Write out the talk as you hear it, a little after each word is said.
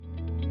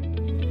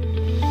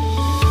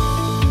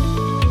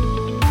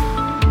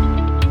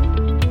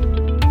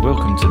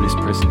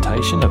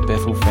presentation of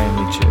Bethel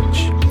Family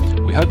Church.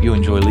 We hope you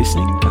enjoy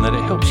listening and that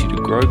it helps you to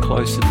grow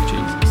closer to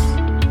Jesus.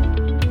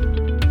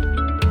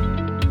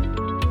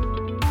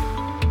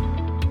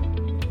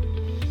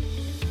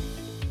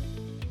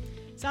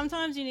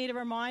 Sometimes you need a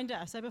reminder.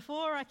 So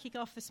before I kick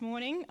off this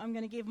morning, I'm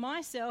going to give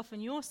myself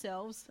and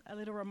yourselves a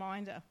little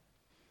reminder.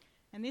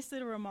 And this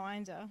little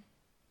reminder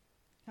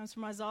comes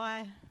from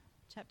Isaiah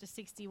chapter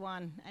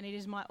 61, and it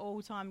is my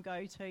all-time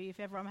go-to if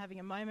ever I'm having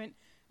a moment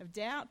of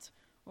doubt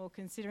or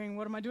considering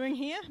what am I doing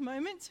here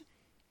moment.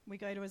 We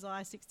go to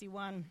Isaiah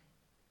 61,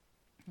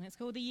 and it's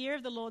called the Year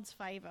of the Lord's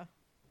Favour.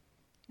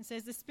 It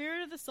says, "The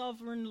Spirit of the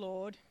Sovereign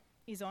Lord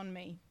is on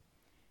me,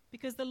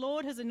 because the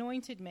Lord has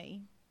anointed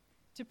me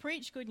to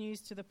preach good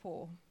news to the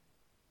poor.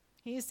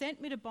 He has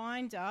sent me to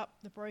bind up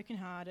the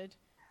brokenhearted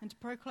and to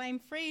proclaim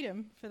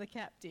freedom for the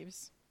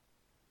captives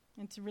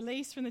and to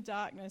release from the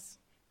darkness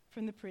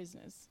from the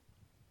prisoners."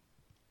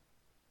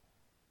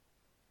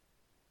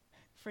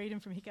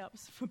 Freedom from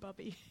hiccups for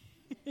Bubby.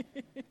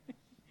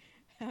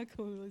 How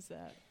cool is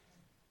that?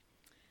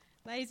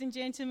 Ladies and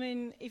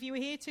gentlemen, if you were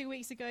here 2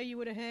 weeks ago, you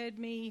would have heard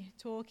me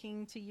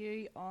talking to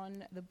you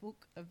on the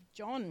book of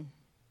John.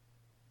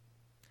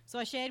 So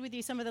I shared with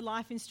you some of the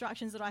life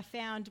instructions that I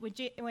found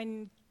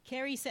when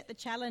Kerry set the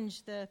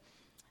challenge, the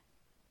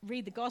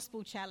Read the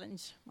Gospel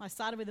challenge. I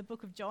started with the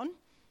book of John,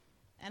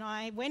 and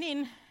I went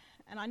in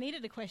and I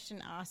needed a question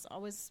asked.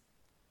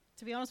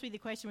 To be honest with you, the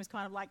question was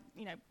kind of like,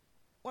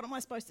 what am I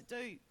supposed to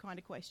do kind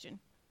of question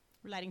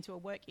relating to a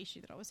work issue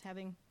that I was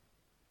having.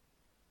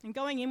 And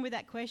going in with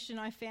that question,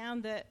 I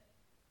found that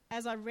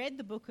as I read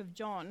the book of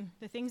John,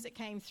 the things that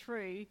came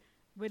through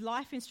were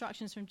life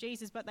instructions from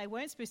Jesus, but they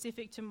weren't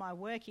specific to my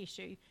work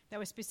issue. They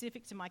were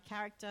specific to my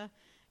character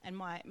and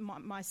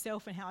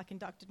myself and how I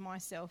conducted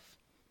myself.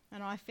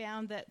 And I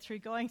found that through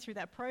going through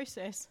that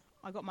process,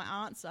 I got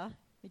my answer.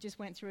 It just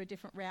went through a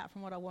different route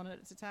from what I wanted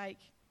it to take.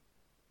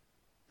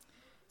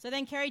 So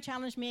then Kerry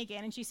challenged me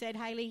again, and she said,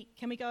 "Hayley,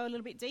 can we go a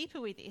little bit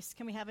deeper with this?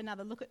 Can we have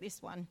another look at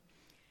this one?"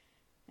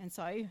 And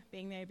so,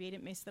 being the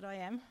obedient miss that I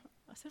am,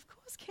 I said, "Of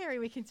course, Kerry,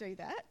 we can do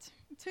that.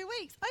 2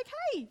 weeks.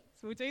 Okay."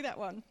 So we'll do that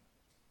one.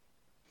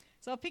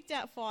 So I picked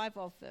out 5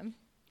 of them.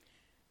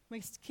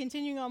 We're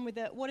continuing on with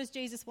what does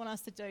Jesus want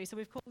us to do? So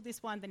we've called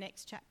this one the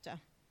next chapter.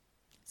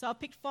 So I've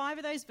picked 5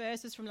 of those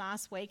verses from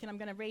last week, and I'm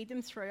going to read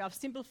them through. I've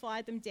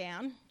simplified them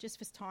down just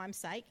for time's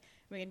sake.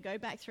 We're going to go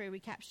back through, we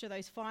capture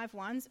those 5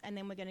 ones, and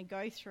then we're going to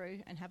go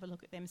through and have a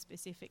look at them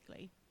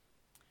specifically.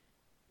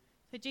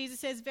 So Jesus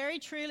says, "Very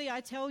truly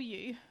I tell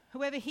you,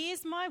 whoever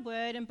hears my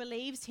word and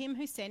believes him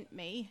who sent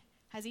me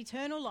has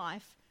eternal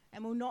life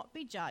and will not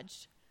be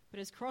judged, but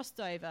has crossed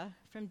over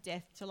from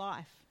death to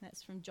life."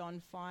 That's from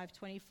John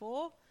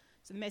 5:24.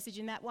 So the message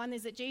in that one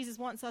is that Jesus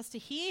wants us to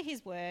hear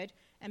his word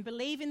and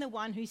believe in the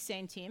one who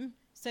sent him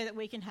so that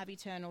we can have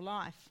eternal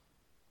life.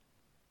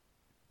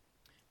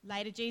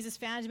 Later, Jesus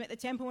found him at the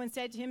temple and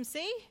said to him,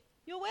 "See,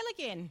 you're well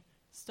again.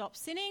 Stop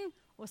sinning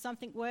or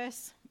something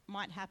worse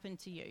might happen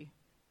to you."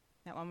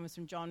 That one was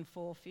from John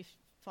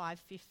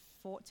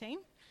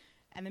 5:14.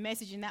 And the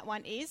message in that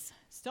one is,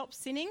 stop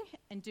sinning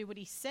and do what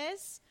he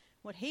says,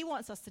 what he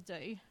wants us to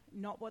do,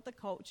 not what the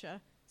culture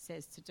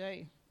says to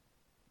do.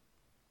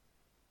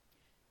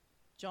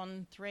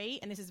 John 3,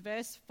 and this is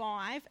verse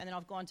 5, and then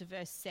I've gone to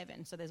verse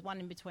 7, so there's one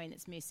in between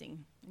that's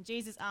missing. And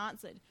Jesus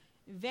answered,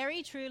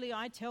 "Very truly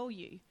I tell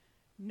you,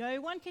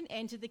 no one can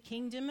enter the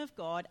kingdom of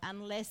God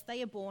unless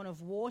they are born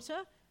of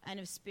water and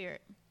of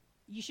spirit.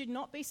 You should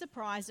not be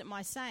surprised at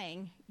my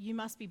saying, you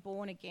must be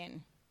born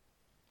again."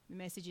 The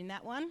message in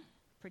that one,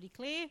 pretty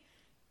clear.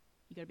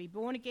 You've got to be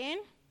born again,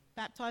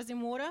 baptised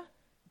in water,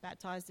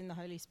 baptised in the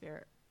Holy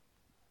Spirit.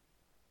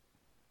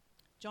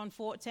 John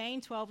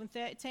 14:12 and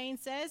 13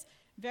 says,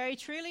 "Very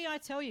truly I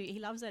tell you," he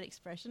loves that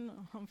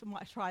expression. I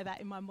might try that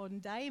in my modern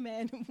day,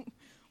 man.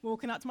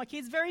 Walking up to my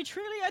kids, "Very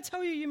truly I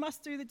tell you, you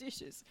must do the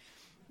dishes."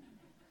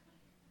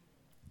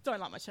 Don't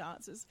like my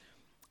chances.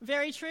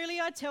 "Very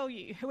truly I tell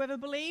you, whoever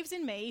believes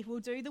in me will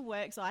do the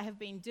works I have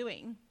been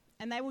doing,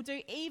 and they will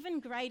do even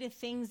greater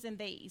things than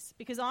these,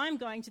 because I am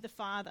going to the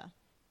Father,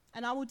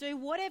 and I will do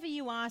whatever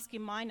you ask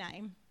in my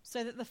name,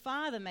 so that the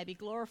Father may be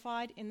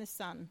glorified in the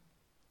Son."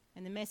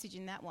 And the message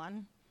in that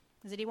one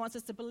is that he wants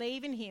us to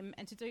believe in him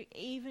and to do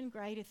even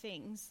greater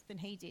things than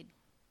he did.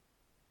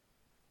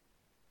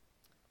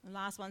 The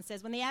last one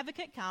says, "When the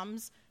advocate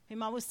comes,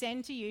 whom I will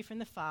send to you from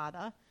the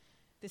Father,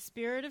 the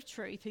Spirit of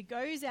truth, who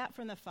goes out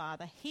from the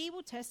Father, he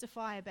will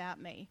testify about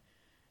me.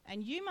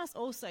 And you must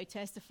also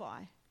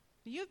testify.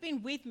 For you have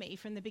been with me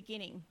from the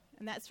beginning."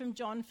 And that's from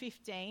John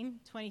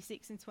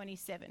 15:26 and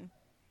 27.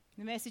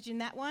 The message in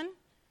that one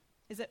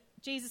is that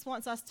Jesus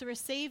wants us to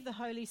receive the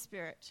Holy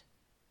Spirit,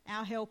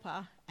 our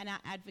helper and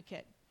our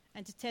advocate,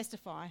 and to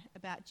testify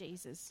about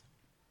Jesus.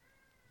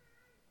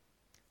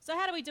 So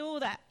how do we do all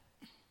that?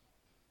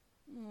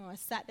 I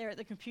sat there at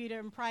the computer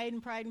and prayed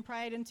and prayed and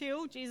prayed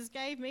until Jesus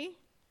gave me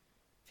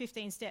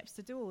 15 steps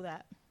to do all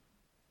that.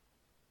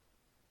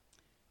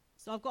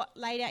 So I've got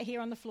laid out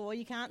here on the floor,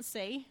 you can't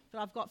see, but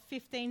I've got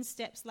 15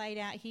 steps laid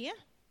out here,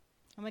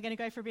 and we're going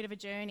to go for a bit of a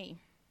journey.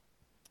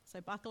 So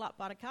buckle up,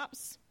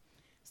 buttercups.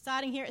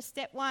 Starting here at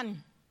step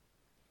 1,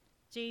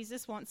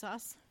 Jesus wants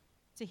us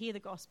to hear the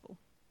gospel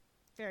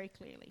very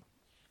clearly.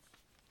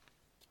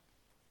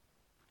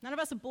 None of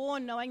us are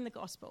born knowing the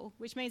gospel,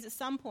 which means at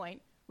some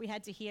point we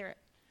had to hear it.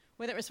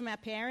 Whether it was from our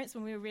parents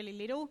when we were really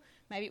little,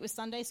 maybe it was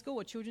Sunday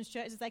school or children's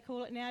church as they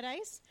call it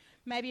nowadays.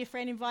 Maybe a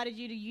friend invited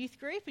you to youth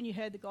group and you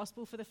heard the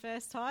gospel for the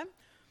first time.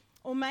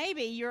 Or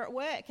maybe you're at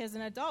work as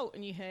an adult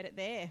and you heard it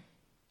there.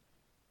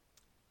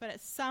 But at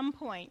some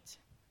point,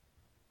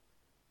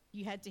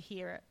 you had to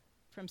hear it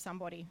from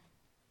somebody.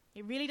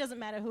 It really doesn't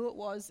matter who it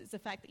was, it's the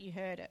fact that you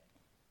heard it.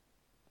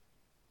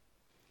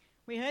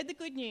 We heard the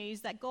good news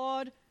that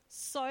God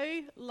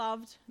so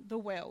loved the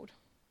world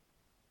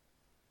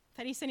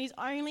that he sent his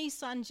only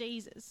son,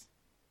 Jesus,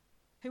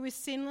 who was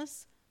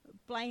sinless,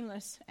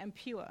 blameless, and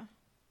pure,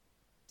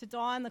 to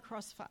die on the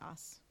cross for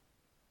us.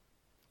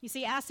 You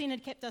see, our sin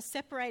had kept us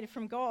separated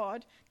from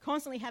God,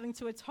 constantly having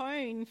to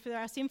atone for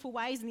our sinful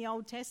ways in the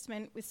Old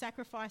Testament with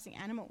sacrificing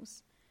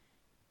animals.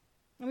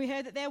 And we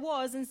heard that there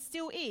was, and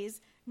still is,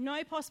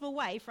 no possible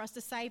way for us to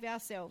save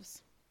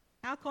ourselves.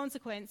 Our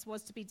consequence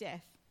was to be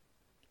death,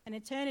 an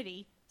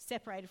eternity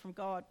separated from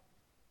God.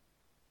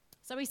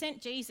 So he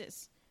sent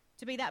Jesus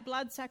to be that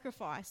blood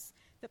sacrifice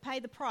that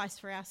paid the price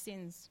for our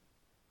sins.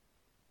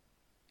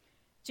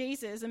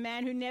 Jesus, a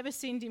man who never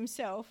sinned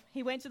himself,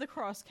 he went to the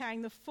cross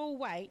carrying the full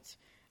weight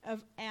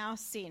of our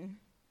sin,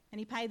 and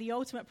he paid the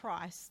ultimate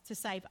price to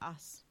save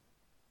us.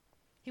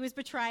 He was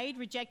betrayed,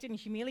 rejected, and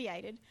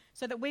humiliated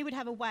so that we would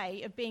have a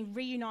way of being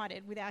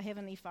reunited with our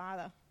Heavenly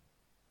Father.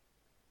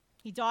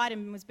 He died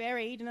and was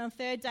buried, and on the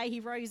third day he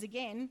rose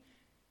again,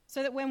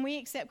 so that when we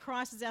accept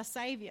Christ as our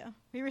Saviour,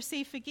 we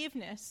receive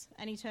forgiveness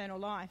and eternal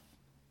life.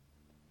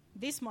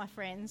 This, my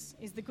friends,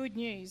 is the good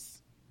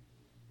news,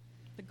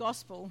 the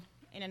gospel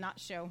in a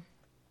nutshell.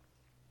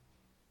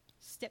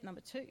 Step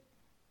number 2.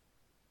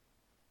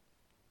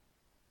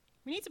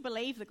 We need to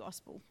believe the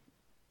gospel.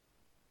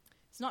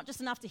 It's not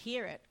just enough to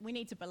hear it, we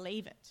need to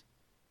believe it.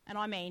 And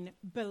I mean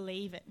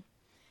believe it.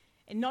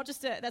 And not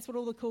just that's what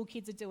all the cool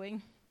kids are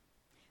doing.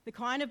 The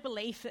kind of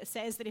belief that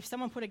says that if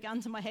someone put a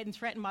gun to my head and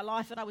threatened my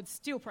life, that I would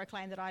still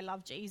proclaim that I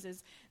love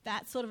Jesus.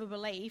 That sort of a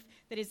belief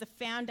that is the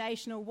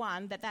foundational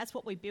one, that's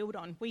what we build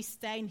on. We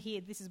stand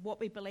here, this is what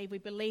we believe. We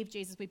believe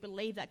Jesus, we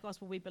believe that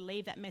gospel, we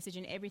believe that message,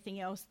 and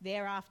everything else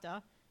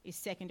thereafter is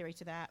secondary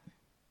to that.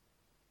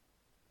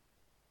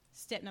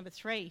 Step number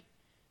 3,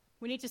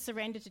 we need to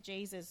surrender to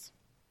Jesus.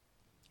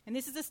 And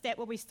this is a step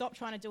where we stop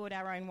trying to do it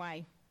our own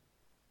way.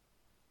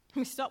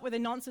 We stop with the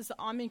nonsense that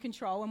I'm in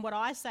control and what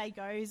I say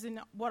goes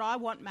and what I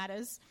want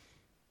matters,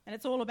 and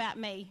it's all about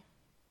me.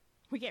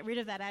 We get rid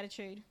of that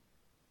attitude,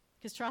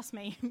 because trust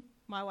me,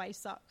 my way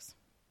sucks.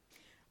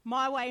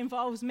 My way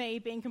involves me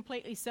being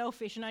completely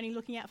selfish and only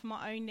looking out for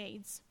my own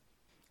needs.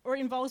 Or it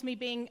involves me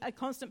being a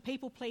constant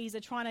people pleaser,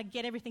 trying to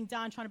get everything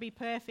done, trying to be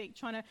perfect,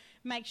 trying to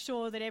make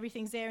sure that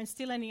everything's there and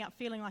still ending up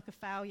feeling like a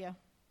failure.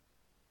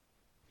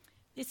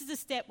 This is a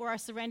step where I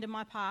surrender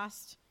my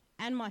past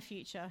and my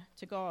future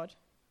to God.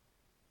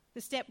 The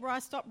step where I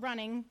stop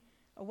running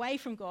away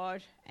from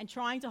God and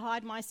trying to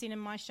hide my sin and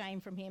my shame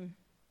from him.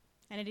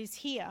 And it is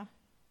here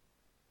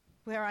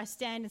where I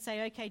stand and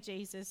say, okay,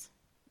 Jesus,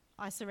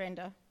 I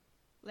surrender.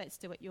 Let's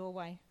do it your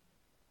way.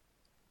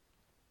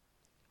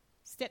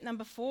 Step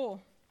number 4,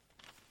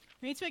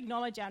 we need to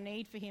acknowledge our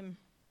need for him.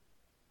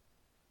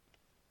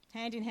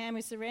 Hand in hand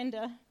with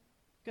surrender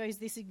goes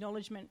this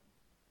acknowledgement.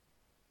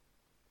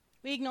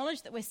 We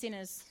acknowledge that we're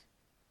sinners,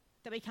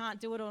 that we can't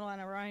do it all on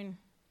our own,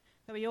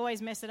 that we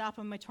always mess it up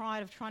and we're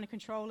tired of trying to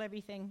control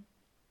everything.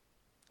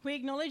 We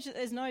acknowledge that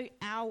there's no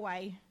our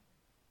way.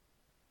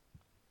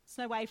 There's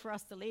no way for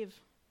us to live.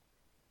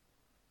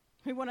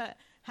 We want to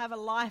have a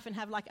life and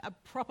have like a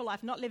proper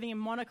life, not living in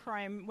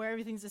monochrome where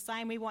everything's the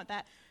same. We want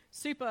that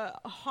super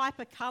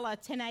hyper colour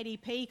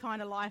 1080p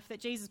kind of life that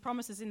Jesus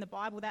promises in the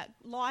Bible, that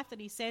life that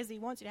he says he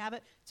wants you to have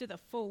it to the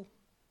full.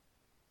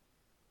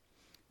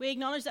 We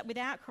acknowledge that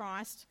without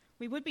Christ,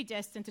 we would be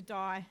destined to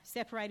die,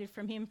 separated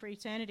from him for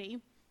eternity,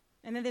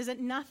 and that there's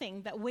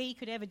nothing that we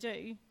could ever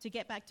do to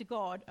get back to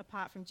God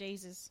apart from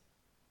Jesus.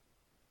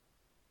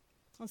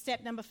 On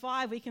step number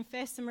 5, we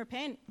confess and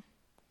repent.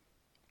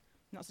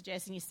 I'm not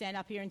suggesting you stand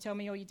up here and tell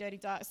me all your dirty,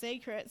 dark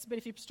secrets, but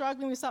if you're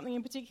struggling with something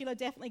in particular,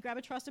 definitely grab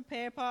a trusted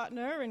prayer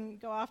partner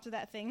and go after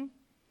that thing.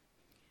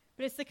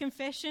 But it's the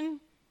confession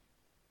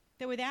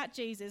that without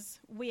Jesus,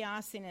 we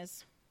are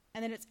sinners,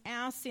 and that it's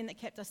our sin that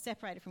kept us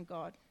separated from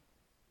God.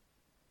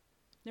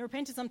 The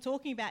repentance I'm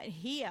talking about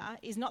here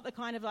is not the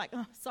kind of like,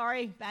 oh,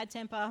 sorry, bad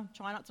temper,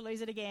 try not to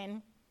lose it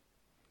again.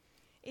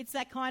 It's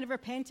that kind of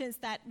repentance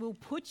that will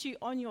put you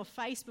on your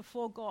face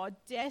before God,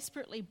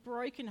 desperately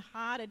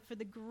brokenhearted for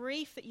the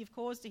grief that you've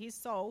caused to his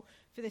soul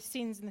for the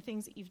sins and the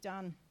things that you've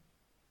done.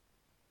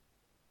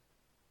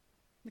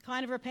 The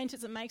kind of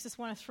repentance that makes us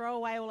want to throw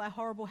away all our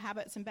horrible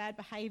habits and bad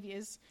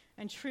behaviours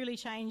and truly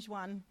change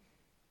one,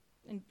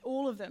 and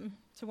all of them,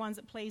 to ones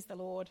that please the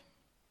Lord.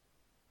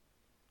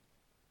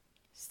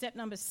 Step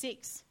number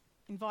 6,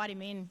 invite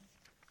him in.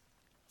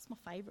 It's my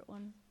favourite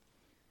one.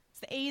 It's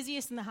the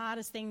easiest and the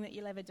hardest thing that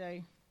you'll ever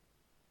do.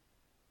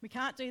 We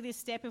can't do this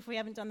step if we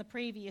haven't done the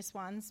previous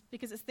ones,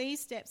 because it's these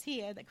steps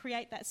here that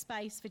create that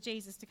space for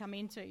Jesus to come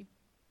into.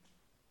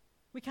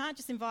 We can't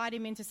just invite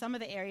him into some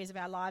of the areas of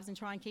our lives and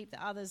try and keep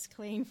the others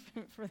clean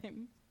for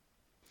him.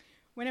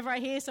 Whenever I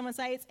hear someone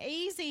say it's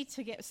easy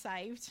to get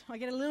saved, I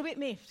get a little bit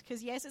miffed,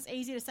 because yes, it's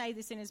easy to say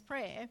this in his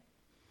prayer,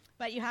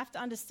 but you have to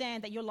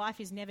understand that your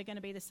life is never going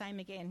to be the same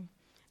again.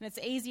 And it's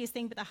the easiest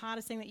thing but the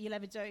hardest thing that you'll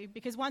ever do,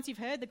 because once you've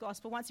heard the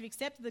gospel, once you've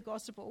accepted the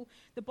gospel,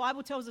 the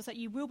Bible tells us that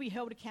you will be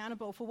held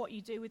accountable for what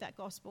you do with that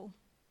gospel.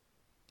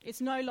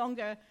 It's no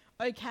longer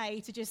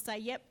okay to just say,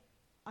 yep,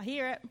 I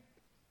hear it,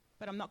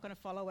 but I'm not going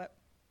to follow it.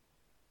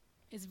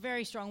 There's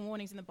very strong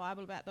warnings in the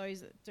Bible about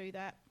those that do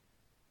that.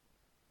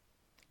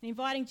 And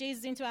inviting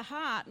Jesus into our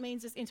heart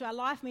into our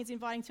life means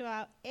inviting to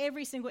our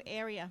every single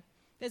area.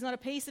 There's not a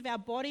piece of our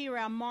body or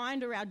our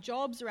mind or our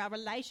jobs or our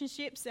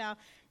relationships, our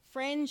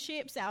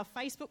friendships, our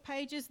Facebook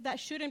pages that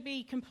shouldn't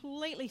be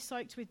completely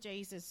soaked with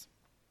Jesus.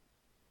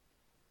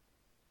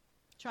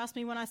 Trust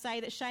me when I say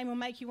that shame will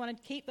make you want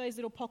to keep those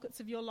little pockets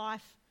of your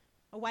life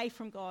away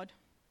from God.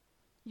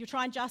 You'll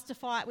try and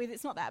justify it with,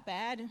 it's not that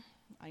bad.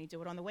 I only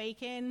do it on the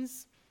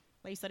weekends.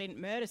 At least I didn't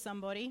murder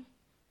somebody.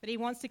 But he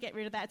wants to get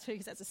rid of that too,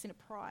 because that's a sin of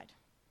pride.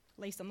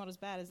 At least I'm not as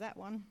bad as that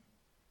one.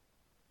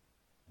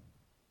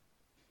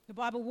 The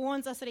Bible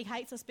warns us that he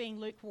hates us being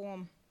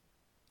lukewarm,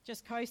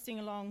 just coasting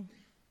along.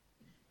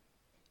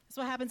 That's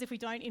what happens if we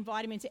don't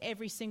invite him into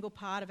every single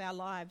part of our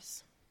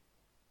lives.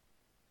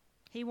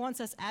 He wants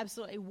us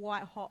absolutely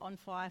white hot on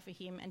fire for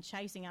him and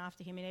chasing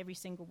after him in every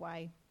single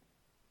way.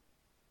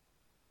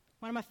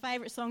 One of my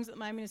favourite songs at the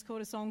moment is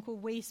called a song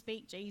called We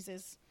Speak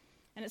Jesus.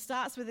 And it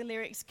starts with the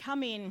lyrics,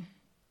 come in,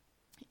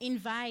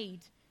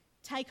 invade,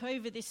 take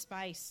over this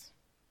space,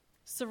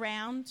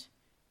 surround,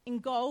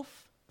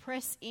 engulf,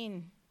 press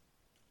in,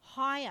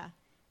 higher,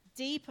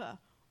 deeper,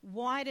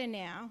 wider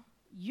now.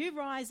 You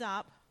rise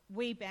up,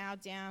 we bow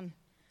down.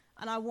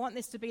 And I want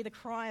this to be the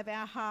cry of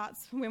our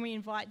hearts when we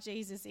invite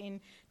Jesus in,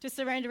 to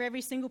surrender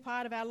every single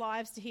part of our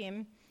lives to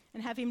him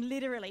and have him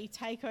literally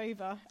take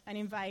over and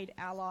invade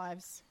our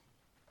lives.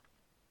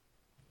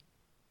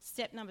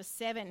 Step number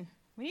 7,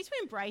 we need to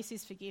embrace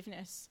his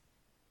forgiveness.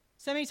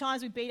 So many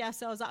times we beat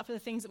ourselves up for the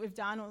things that we've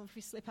done, or if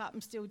we slip up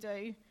and still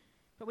do.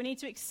 But we need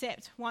to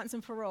accept once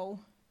and for all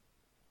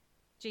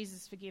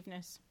Jesus'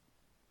 forgiveness.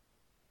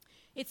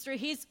 It's through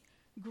his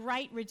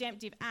great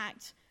redemptive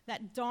act,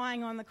 that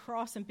dying on the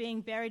cross and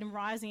being buried and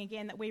rising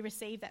again, that we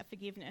receive that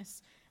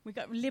forgiveness. We've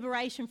got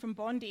liberation from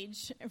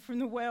bondage from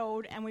the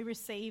world, and we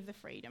receive the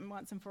freedom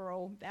once and for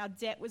all. Our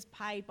debt was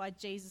paid by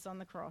Jesus on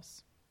the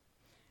cross.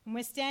 And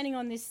we're standing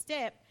on this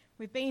step.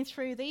 We've been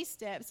through these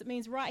steps. It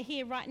means right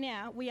here, right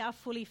now, we are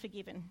fully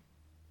forgiven.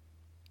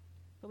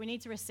 But we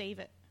need to receive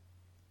it,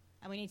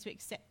 and we need to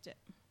accept it.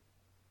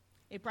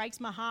 It breaks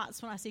my heart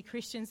when I see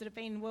Christians that have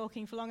been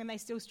walking for long and they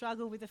still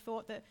struggle with the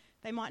thought that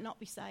they might not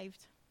be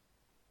saved.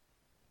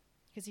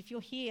 Because if you're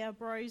here,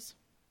 bros,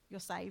 you're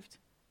saved.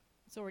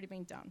 It's already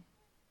been done.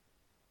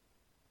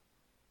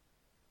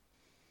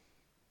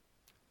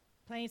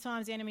 Plenty of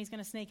times the enemy's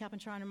going to sneak up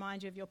and try and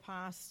remind you of your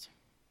past.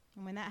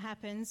 And when that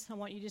happens, I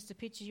want you just to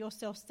picture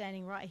yourself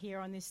standing right here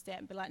on this step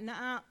and be like,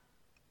 nah,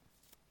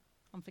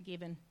 I'm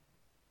forgiven.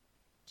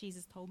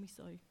 Jesus told me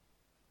so.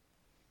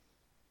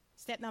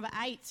 Step number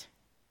 8,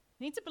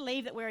 we need to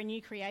believe that we're a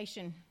new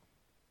creation.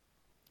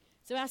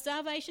 So our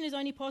salvation is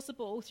only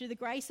possible through the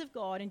grace of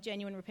God and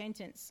genuine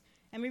repentance.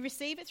 And we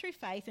receive it through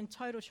faith and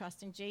total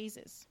trust in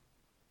Jesus.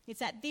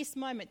 It's at this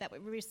moment that we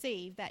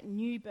receive that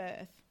new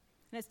birth.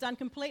 And it's done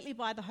completely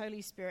by the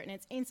Holy Spirit, and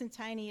it's an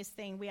instantaneous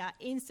thing. We are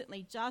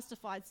instantly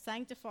justified,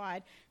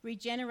 sanctified,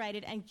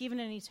 regenerated, and given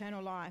an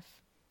eternal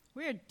life.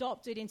 We're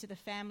adopted into the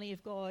family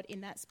of God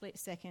in that split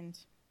second.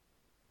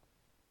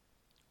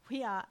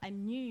 We are a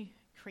new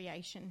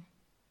creation.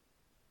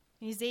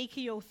 In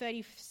Ezekiel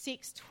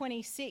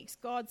 36:26,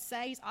 God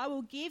says, I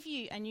will give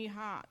you a new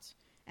heart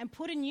and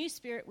put a new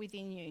spirit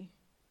within you.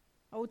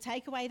 I will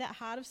take away that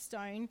heart of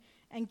stone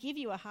and give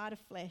you a heart of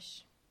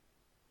flesh.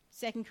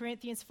 2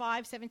 Corinthians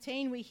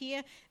 5:17, we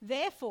hear,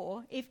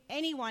 therefore, if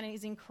anyone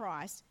is in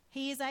Christ,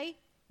 he is a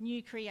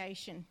new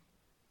creation.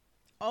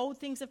 Old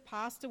things have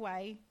passed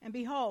away, and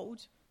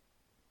behold,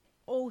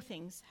 all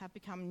things have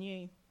become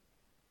new.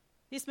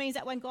 This means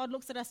that when God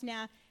looks at us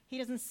now, he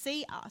doesn't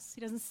see us.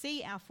 He doesn't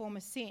see our former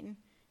sin.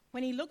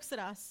 When he looks at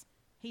us,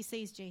 he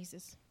sees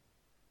Jesus.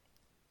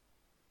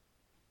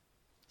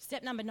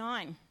 Step number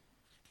 9,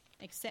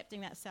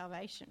 accepting that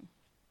salvation.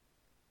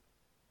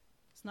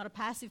 It's not a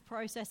passive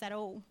process at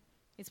all.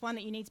 It's one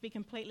that you need to be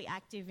completely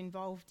active,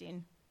 involved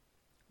in.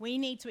 We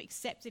need to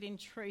accept it in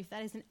truth.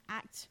 That is an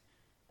act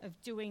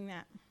of doing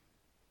that.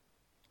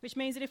 Which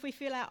means that if we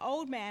feel our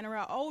old man or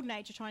our old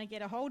nature trying to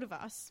get a hold of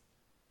us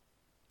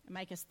and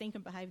make us think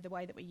and behave the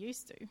way that we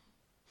used to,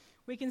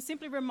 we can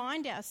simply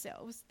remind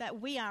ourselves that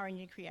we are a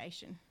new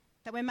creation,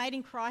 that we're made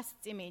in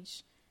Christ's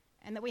image,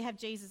 and that we have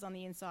Jesus on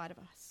the inside of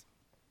us.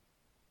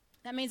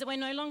 That means that we're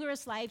no longer a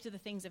slave to the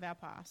things of our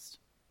past.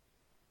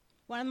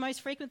 One of the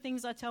most frequent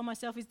things I tell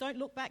myself is, don't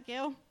look back,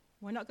 girl.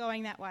 We're not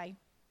going that way.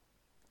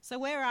 So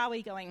where are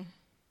we going?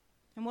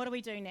 And what do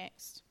we do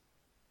next?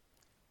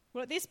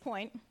 Well, at this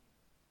point,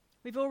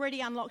 we've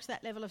already unlocked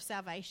that level of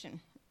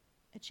salvation,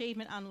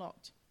 achievement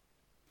unlocked.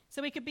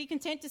 So we could be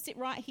content to sit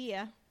right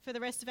here for the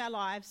rest of our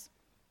lives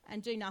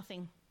and do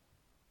nothing.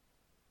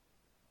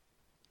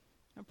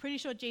 I'm pretty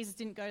sure Jesus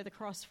didn't go to the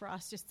cross for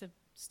us just to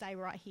stay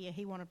right here.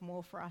 He wanted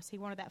more for us. He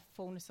wanted that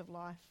fullness of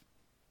life.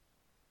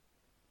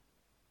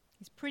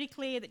 It's pretty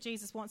clear that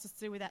Jesus wants us to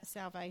do with that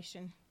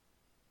salvation.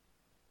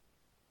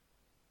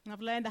 And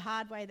I've learned the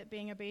hard way that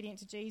being obedient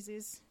to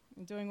Jesus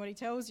and doing what he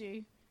tells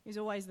you is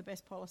always the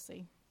best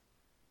policy.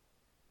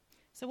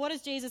 So what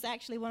does Jesus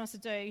actually want us to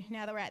do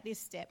now that we're at this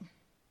step?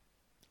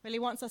 Well, he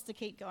wants us to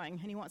keep going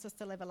and he wants us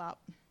to level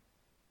up.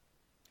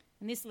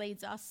 And this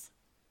leads us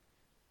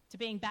to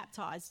being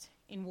baptised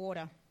in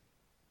water.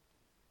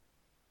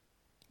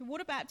 The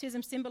water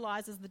baptism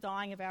symbolises the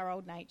dying of our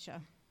old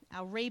nature,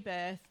 our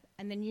rebirth,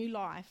 and the new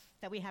life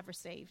that we have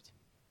received.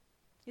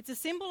 It's a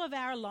symbol of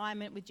our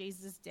alignment with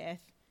Jesus'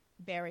 death,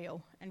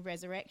 burial, and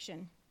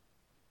resurrection.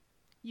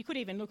 You could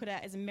even look at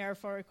it as a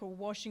metaphorical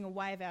washing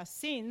away of our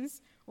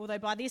sins, although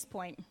by this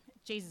point,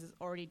 Jesus has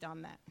already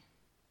done that.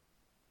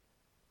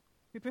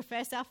 We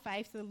profess our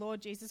faith to the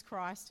Lord Jesus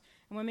Christ,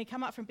 and when we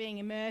come up from being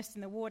immersed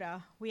in the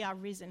water, we are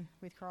risen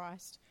with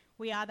Christ.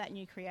 We are that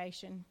new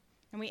creation,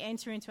 and we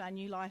enter into our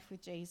new life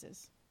with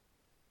Jesus.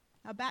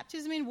 Our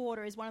baptism in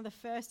water is one of the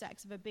first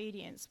acts of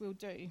obedience we'll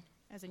do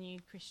as a new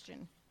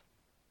Christian.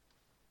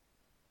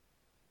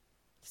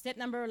 Step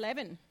number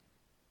 11,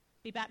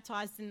 be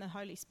baptised in the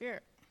Holy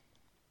Spirit.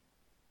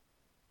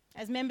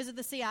 As members of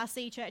the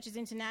CRC Churches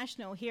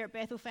International here at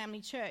Bethel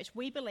Family Church,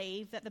 we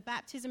believe that the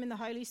baptism in the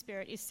Holy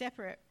Spirit is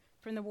separate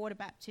from the water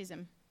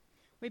baptism.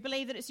 We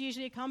believe that it's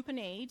usually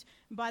accompanied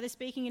by the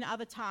speaking in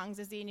other tongues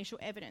as the initial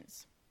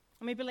evidence.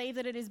 And we believe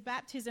that it is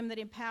baptism that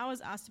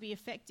empowers us to be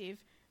effective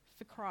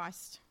for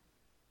Christ.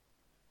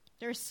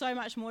 There is so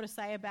much more to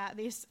say about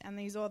this and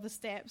these are the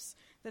steps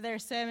that they're a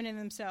sermon in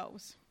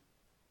themselves.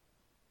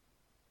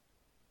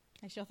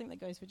 Actually, I think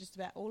that goes for just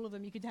about all of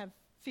them. You could have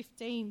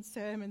 15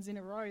 sermons in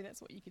a row.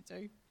 That's what you could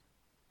do.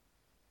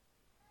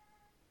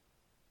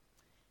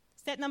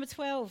 Step number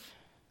 12.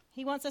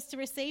 He wants us to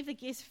receive the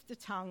gift of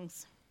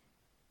tongues.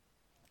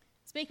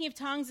 Speaking of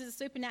tongues is a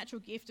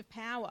supernatural gift of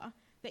power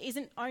that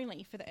isn't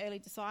only for the early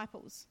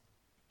disciples.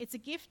 It's a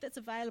gift that's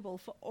available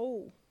for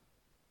all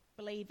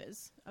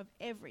believers of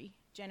every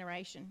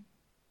generation.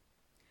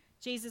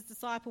 Jesus'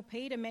 disciple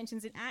Peter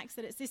mentions in Acts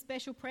that it's this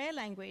special prayer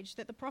language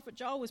that the prophet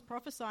Joel was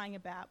prophesying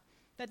about,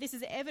 that this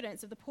is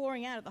evidence of the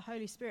pouring out of the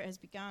Holy Spirit has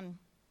begun.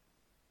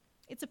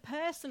 It's a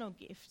personal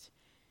gift.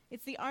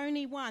 It's the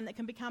only one that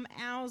can become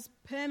ours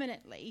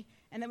permanently,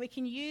 and that we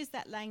can use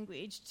that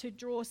language to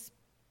draw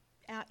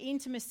our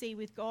intimacy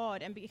with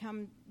God and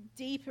become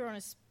deeper on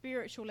a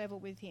spiritual level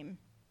with him.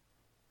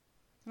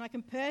 And I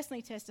can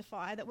personally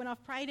testify that when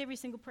I've prayed every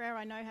single prayer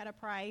I know how to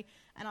pray,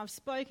 and I've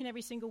spoken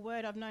every single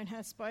word I've known how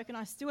to speak, and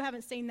I still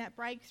haven't seen that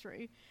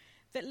breakthrough,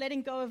 that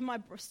letting go of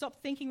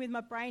stop thinking with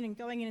my brain and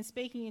going in and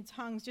speaking in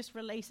tongues just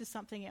releases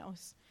something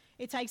else.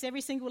 It takes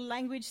every single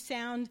language,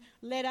 sound,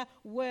 letter,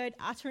 word,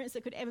 utterance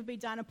that could ever be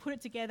done and put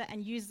it together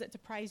and uses it to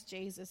praise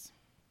Jesus.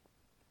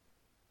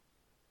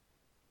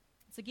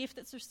 It's a gift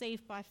that's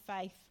received by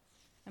faith,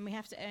 and we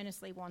have to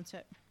earnestly want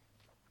it.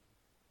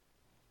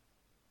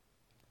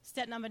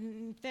 Step number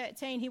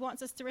 13, he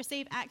wants us to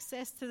receive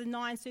access to the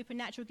 9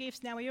 supernatural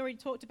gifts. Now, we already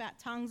talked about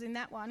tongues in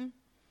that one,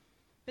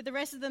 but the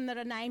rest of them that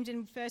are named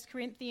in 1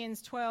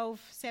 Corinthians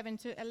 12, 7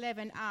 to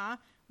 11 are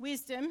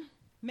wisdom,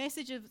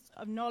 messages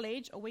of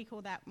knowledge, or we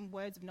call that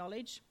words of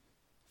knowledge,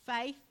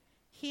 faith,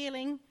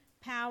 healing,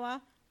 power,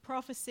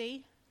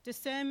 prophecy,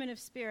 discernment of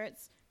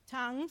spirits,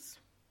 tongues,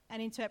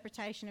 and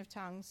interpretation of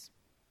tongues.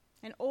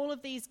 And all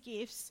of these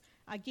gifts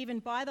are given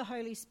by the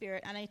Holy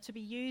Spirit and are to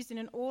be used in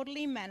an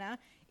orderly manner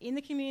in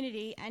the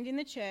community and in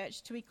the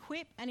church to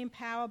equip and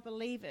empower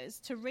believers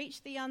to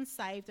reach the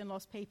unsaved and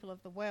lost people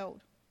of the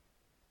world.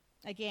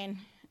 Again,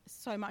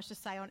 so much to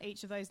say on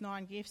each of those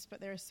 9 gifts,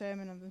 but they're a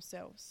sermon of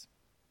themselves.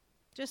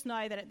 Just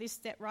know that at this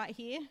step right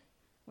here,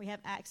 we have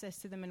access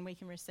to them and we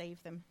can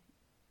receive them.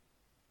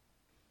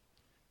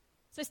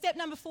 So step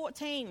number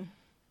 14.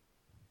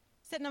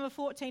 Step number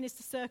 14 is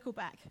to circle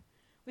back.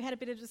 We had a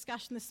bit of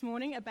discussion this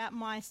morning about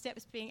my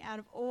steps being out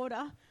of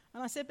order.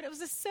 And I said, but it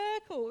was a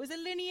circle. It was a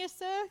linear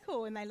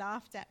circle. And they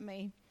laughed at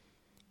me.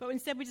 But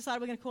instead we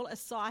decided we're going to call it a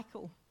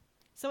cycle.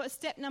 So at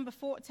step number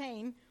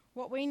 14,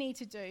 what we need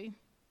to do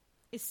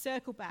is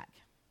circle back.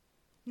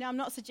 Now, I'm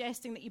not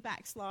suggesting that you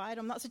backslide.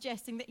 I'm not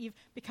suggesting that you've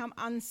become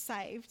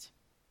unsaved.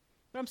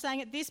 But I'm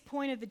saying at this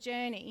point of the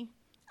journey,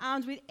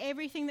 armed with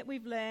everything that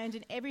we've learned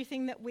and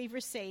everything that we've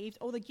received,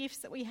 all the gifts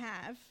that we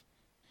have,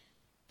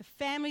 the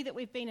family that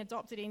we've been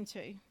adopted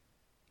into,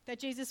 that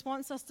Jesus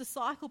wants us to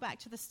cycle back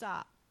to the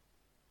start.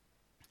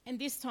 And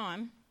this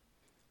time,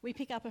 we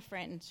pick up a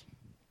friend.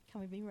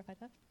 Can we be right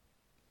up?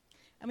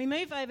 And we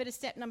move over to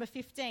step number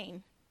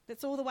 15.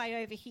 That's all the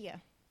way over here.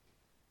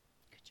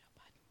 Good job,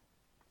 bud.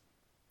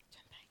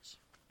 Turn the page.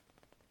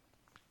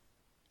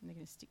 And they're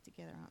going to stick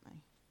together, aren't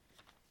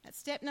they? At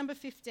step number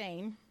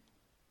 15,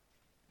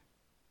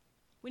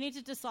 we need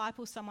to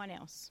disciple someone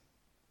else.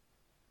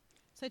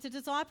 So to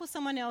disciple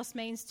someone else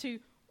means to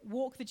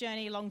walk the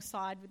journey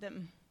alongside with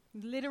them.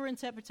 The literal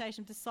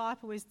interpretation of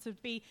disciple is to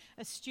be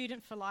a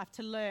student for life,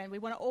 to learn. We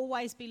want to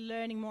always be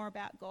learning more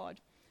about God.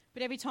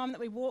 But every time that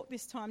we walk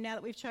this time, now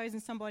that we've chosen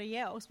somebody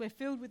else, we're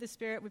filled with the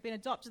Spirit, we've been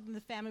adopted in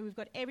the family, we've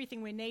got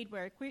everything we need,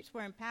 we're equipped,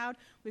 we're empowered,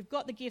 we've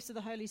got the gifts of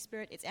the Holy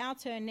Spirit. It's our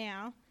turn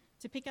now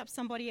to pick up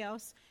somebody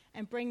else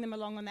and bring them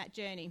along on that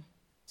journey,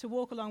 to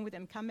walk along with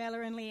them.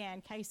 Carmela and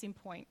Leanne, case in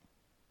point.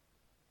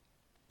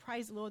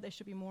 Praise the Lord, there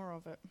should be more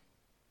of it.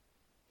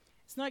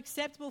 It's not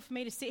acceptable for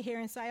me to sit here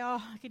and say,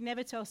 oh, I could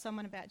never tell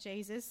someone about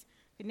Jesus,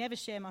 I could never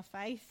share my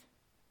faith,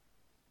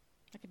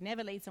 I could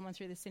never lead someone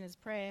through the sinner's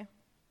prayer.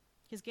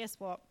 Because guess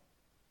what?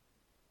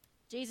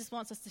 Jesus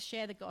wants us to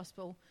share the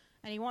gospel,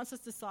 and he wants us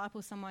to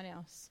disciple someone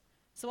else.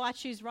 So I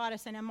choose Ryder,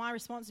 so now my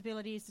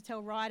responsibility is to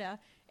tell Ryder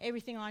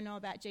everything I know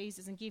about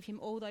Jesus and give him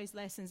all those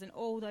lessons and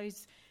all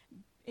those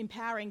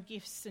empowering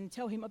gifts and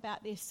tell him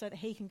about this so that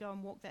he can go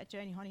and walk that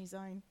journey on his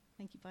own.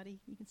 Thank you, buddy.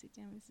 You can sit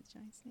down, Mrs.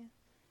 Jones, now.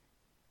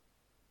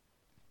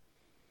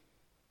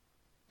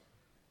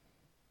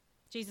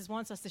 Jesus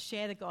wants us to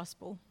share the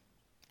gospel,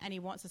 and he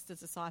wants us to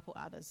disciple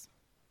others.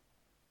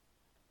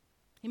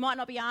 He might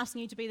not be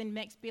asking you to be the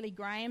next Billy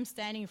Graham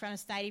standing in front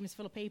of stadiums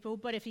full of people,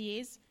 but if he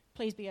is,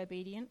 please be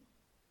obedient.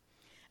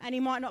 And he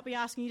might not be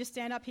asking you to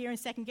stand up here and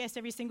second guess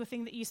every single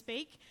thing that you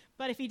speak,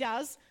 but if he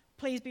does,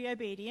 please be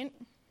obedient.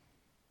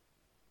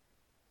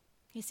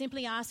 He's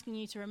simply asking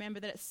you to remember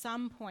that at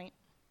some point,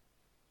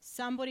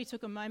 somebody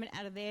took a moment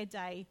out of their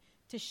day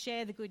to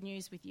share the good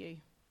news with you.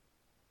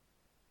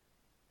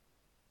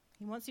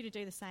 He wants you to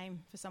do the same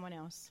for someone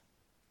else.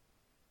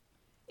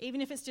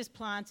 Even if it's just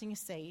planting a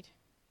seed.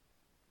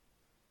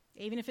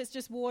 Even if it's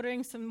just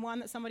watering one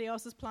that somebody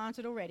else has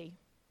planted already.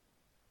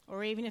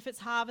 Or even if it's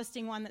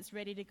harvesting one that's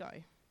ready to go.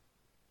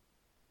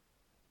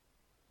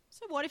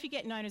 So what if you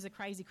get known as a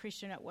crazy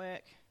Christian at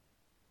work?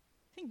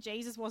 I think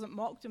Jesus wasn't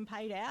mocked and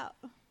paid out.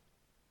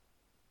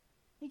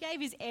 He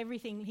gave his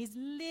everything, his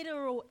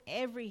literal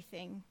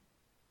everything.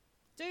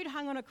 Dude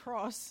hung on a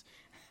cross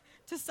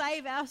to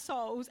save our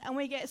souls, and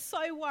we get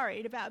so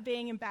worried about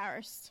being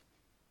embarrassed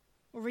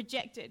or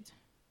rejected.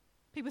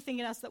 People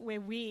thinking us that we're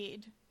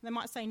weird. They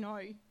might say no.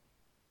 I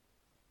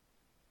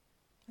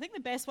think the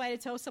best way to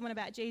tell someone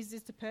about Jesus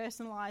is to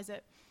personalise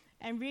it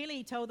and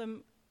really tell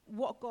them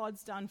what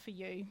God's done for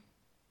you.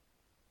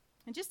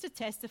 And just to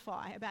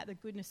testify about the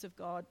goodness of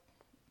God.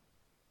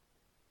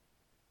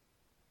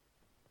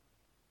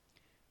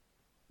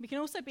 We can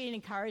also be an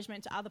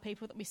encouragement to other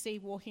people that we see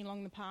walking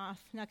along the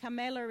path. Now,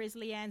 Carmela is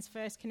Leanne's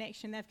first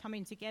connection. They've come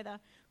in together.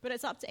 But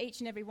it's up to each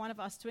and every one of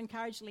us to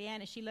encourage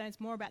Leanne as she learns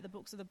more about the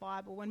books of the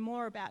Bible and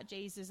more about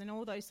Jesus and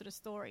all those sort of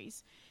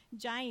stories.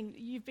 Jane,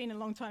 you've been a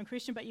long-time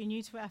Christian, but you're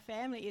new to our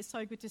family. It's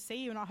so good to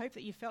see you, and I hope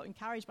that you felt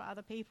encouraged by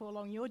other people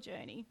along your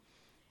journey.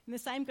 And the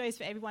same goes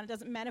for everyone. It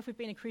doesn't matter if we've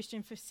been a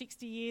Christian for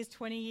 60 years,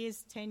 20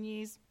 years, 10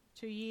 years,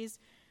 2 years.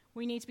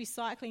 We need to be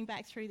cycling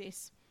back through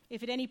this.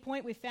 If at any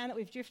point we've found that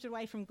we've drifted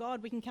away from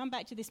God, we can come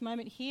back to this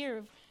moment here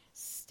of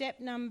step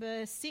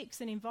number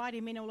 6 and invite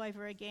him in all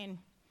over again.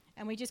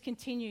 And we just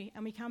continue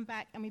and we come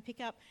back and we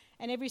pick up.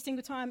 And every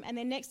single time, and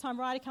then next time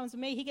Ryder comes with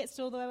me, he gets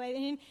all the way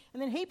in,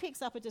 and then he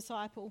picks up a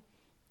disciple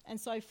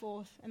and so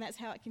forth. And that's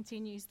how it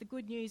continues. The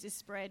good news is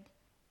spread.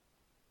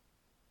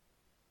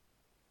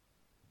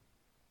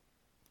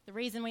 The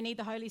reason we need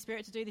the Holy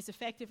Spirit to do this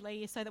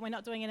effectively is so that we're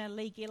not doing it in a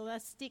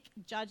legalistic,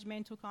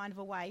 judgmental kind of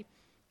a way,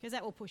 because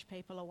that will push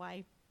people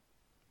away.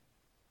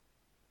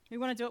 We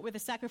want to do it with a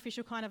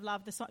sacrificial kind of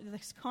love,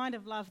 this kind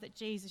of love that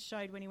Jesus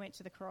showed when he went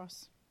to the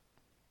cross.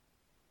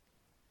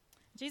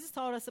 Jesus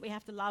told us that we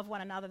have to love one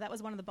another. That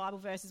was one of the Bible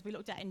verses we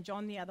looked at in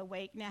John the other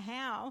week. Now,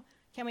 how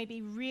can we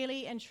be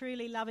really and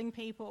truly loving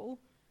people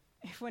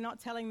if we're not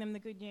telling them the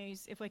good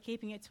news, if we're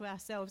keeping it to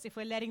ourselves, if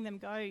we're letting them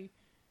go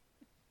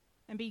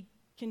and be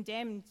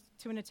condemned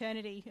to an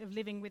eternity of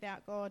living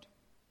without God?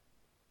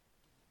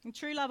 And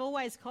true love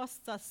always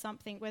costs us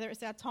something, whether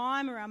it's our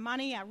time or our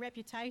money, our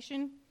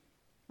reputation,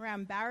 or our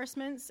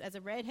embarrassments. As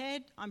a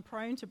redhead, I'm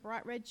prone to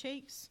bright red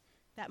cheeks.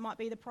 That might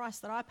be the price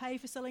that I pay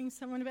for telling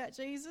someone about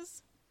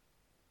Jesus.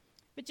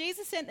 But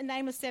Jesus sent the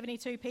nameless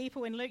 72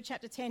 people in Luke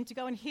chapter 10 to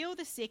go and heal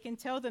the sick and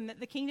tell them that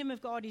the kingdom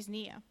of God is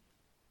near.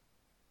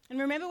 And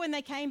remember when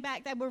they came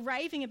back, they were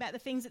raving about the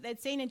things that they'd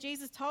seen, and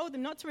Jesus told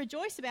them not to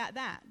rejoice about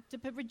that,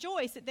 to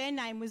rejoice that their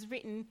name was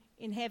written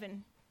in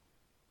heaven.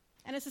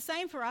 And it's the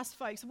same for us,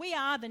 folks. We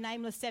are the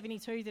nameless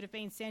 72 that have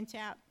been sent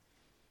out.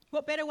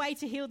 What better way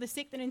to heal the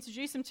sick than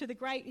introduce them to the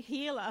great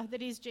healer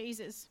that is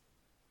Jesus?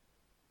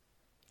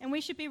 And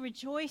we should be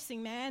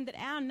rejoicing, man, that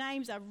our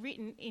names are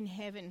written in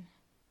heaven.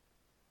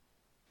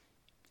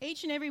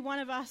 Each and every one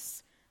of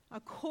us are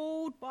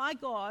called by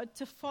God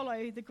to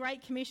follow the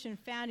Great Commission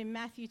found in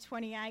Matthew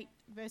 28,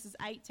 verses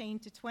 18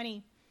 to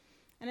 20.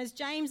 And as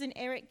James and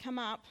Eric come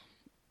up,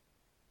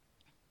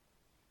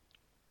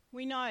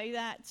 we know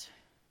that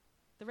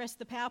the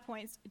rest of the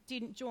PowerPoints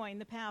didn't join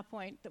the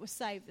PowerPoint that was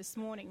saved this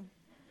morning.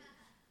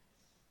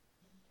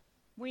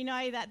 We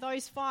know that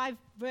those 5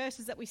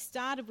 verses that we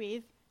started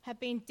with have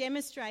been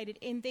demonstrated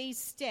in these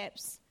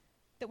steps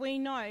that we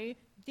know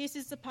this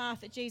is the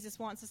path that Jesus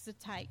wants us to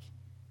take.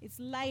 It's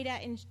laid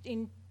out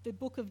in the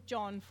book of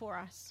John for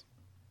us.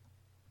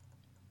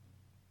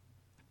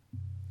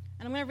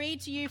 And I'm going to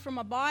read to you from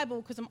my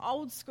Bible because I'm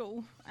old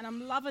school and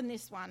I'm loving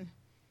this one.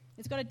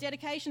 It's got a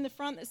dedication in the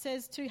front that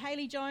says, to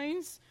Haley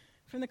Jones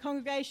from the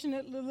congregation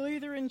at the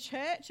Lutheran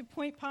Church at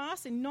Point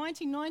Pass in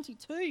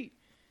 1992.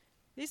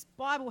 This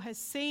Bible has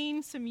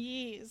seen some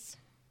years.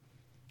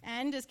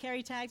 And as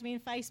Kerry tagged me on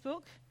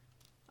Facebook,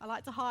 I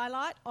like to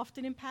highlight,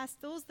 often in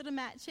pastels that are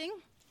matching.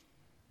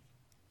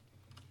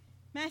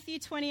 Matthew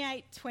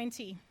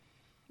 28:20,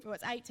 or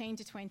it's 18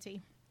 to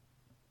 20.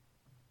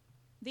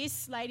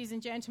 This, ladies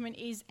and gentlemen,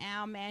 is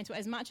our mantle.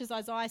 As much as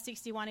Isaiah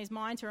 61 is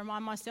mine to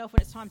remind myself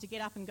when it's time to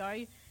get up and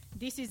go,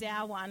 this is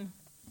our one.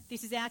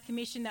 This is our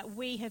commission that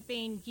we have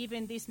been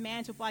given this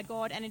mantle by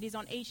God, and it is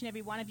on each and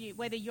every one of you.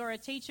 Whether you're a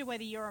teacher,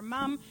 whether you're a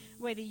mum,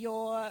 whether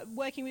you're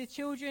working with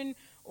children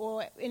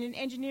or in an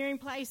engineering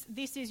place,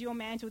 this is your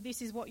mantle.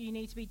 This is what you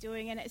need to be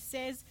doing. And it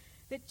says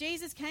that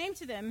Jesus came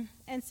to them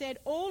and said,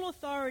 all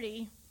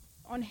authority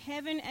on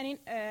heaven and in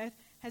earth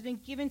has been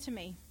given to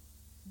me.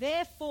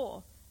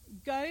 Therefore,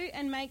 go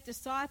and make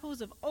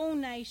disciples of all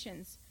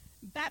nations,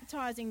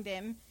 baptizing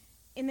them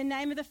in the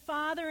name of the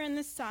Father and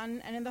the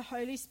Son and in the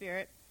Holy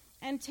Spirit,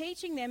 and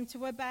teaching them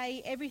to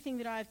obey everything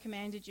that I have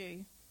commanded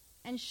you.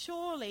 And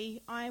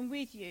surely I am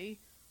with you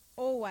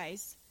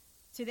always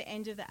to the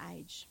end of the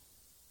age.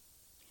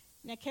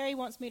 Now, Kerry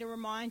wants me to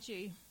remind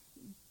you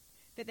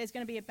that there's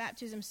going to be a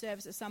baptism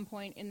service at some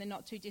point in the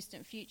not too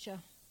distant future.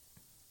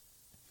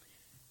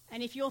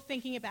 And if you're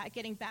thinking about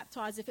getting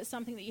baptised, if it's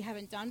something that you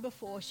haven't done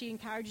before, she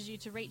encourages you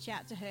to reach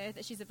out to her,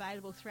 that she's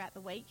available throughout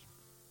the week.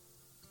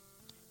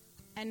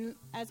 And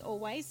as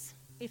always,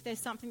 if there's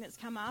something that's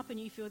come up and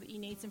you feel that you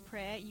need some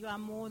prayer, you are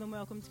more than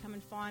welcome to come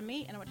and find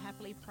me, and I would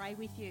happily pray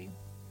with you.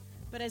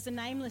 But as a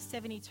nameless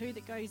 72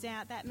 that goes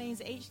out, that means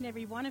that each and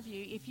every one of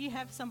you, if you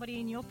have somebody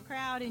in your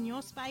crowd, in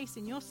your space,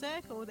 in your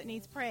circle that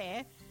needs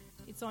prayer,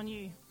 it's on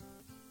you.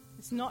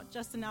 It's not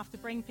just enough to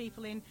bring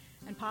people in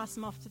and pass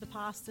them off to the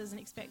pastors and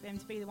expect them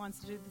to be the ones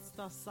to do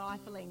the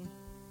discipling.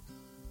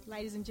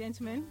 Ladies and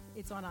gentlemen,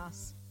 it's on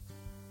us.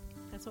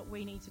 That's what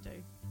we need to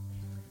do.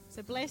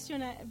 So bless you,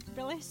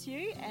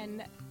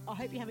 and I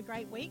hope you have a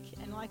great week.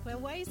 And like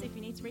always, if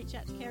you need to reach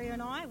out to Kerry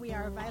and I, we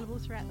are available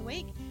throughout the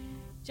week.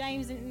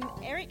 James and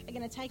Eric are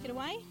going to take it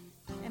away,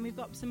 and we've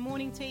got some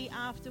morning tea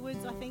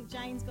afterwards. I think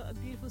Jane's got a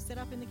beautiful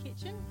setup in the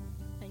kitchen.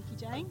 Thank you,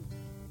 Jane.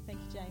 Thank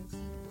you, James.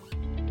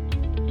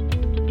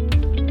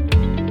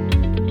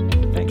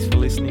 Thanks for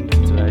listening to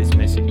today's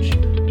message.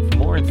 For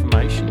more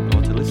information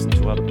or to listen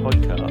to other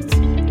podcasts,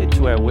 head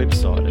to our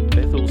website at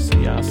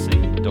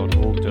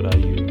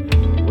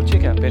bethelcrc.org.au or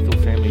check out Bethel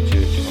Family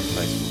Church on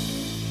Facebook.